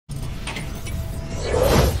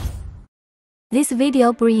This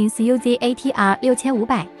video brings you the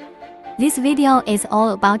ATR6500. This video is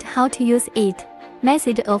all about how to use it,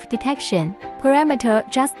 method of detection, parameter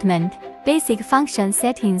adjustment, basic function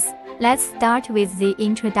settings. Let's start with the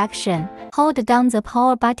introduction. Hold down the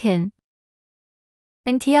power button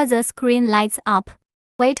until the screen lights up.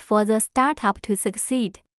 Wait for the startup to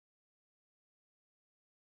succeed.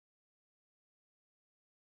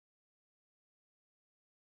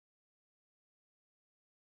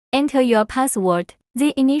 Enter your password.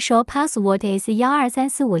 The initial password is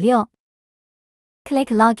 123456. Click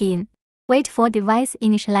Login. Wait for device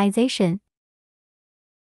initialization.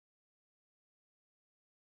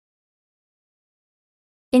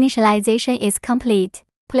 Initialization is complete.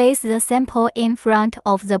 Place the sample in front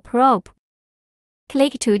of the probe.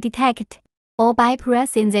 Click to detect, or by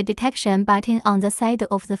pressing the detection button on the side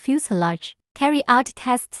of the fuselage. Carry out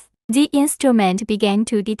tests. The instrument began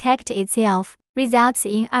to detect itself. Results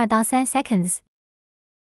in 2 to 3 seconds.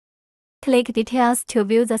 Click Details to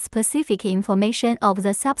view the specific information of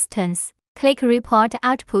the substance. Click Report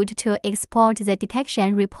Output to export the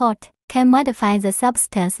detection report. Can modify the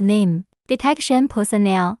substance name, detection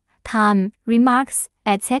personnel, time, remarks,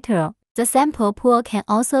 etc. The sample pool can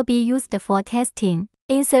also be used for testing.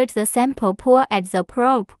 Insert the sample pool at the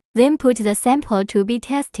probe, then put the sample to be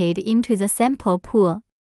tested into the sample pool.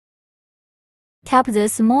 Tap the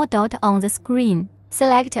small dot on the screen.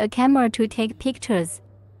 Select a camera to take pictures.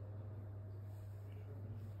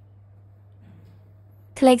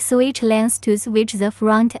 Click Switch Lens to switch the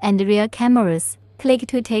front and rear cameras. Click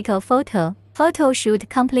to take a photo. Photo shoot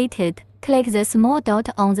completed. Click the small dot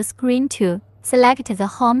on the screen to select the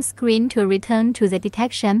home screen to return to the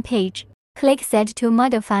detection page. Click Set to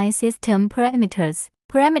modify system parameters.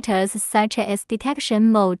 Parameters such as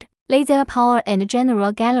detection mode, laser power and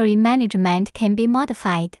general gallery management can be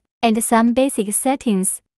modified, and some basic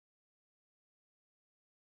settings.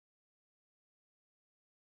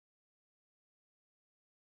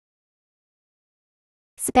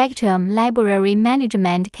 Spectrum library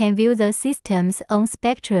management can view the system's own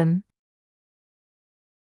spectrum.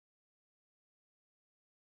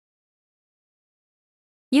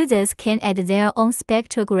 Users can add their own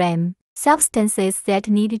spectrogram. Substances that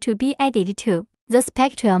need to be added to the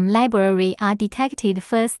spectrum library are detected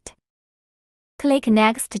first. Click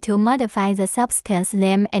Next to modify the substance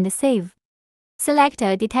name and save. Select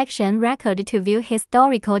a detection record to view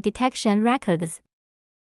historical detection records.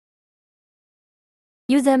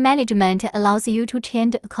 User management allows you to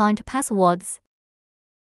change account passwords.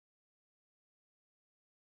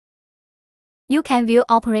 You can view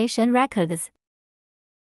operation records.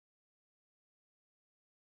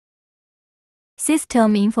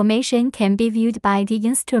 System information can be viewed by the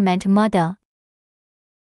instrument model.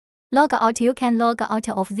 Log out. You can log out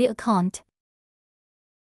of the account.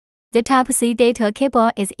 The Type-C data cable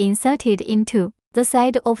is inserted into the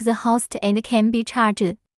side of the host and can be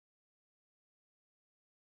charged.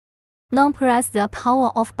 Now press the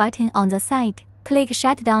power off button on the side. Click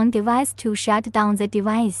Shut Down Device to shut down the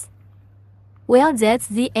device. Well, that's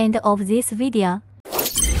the end of this video.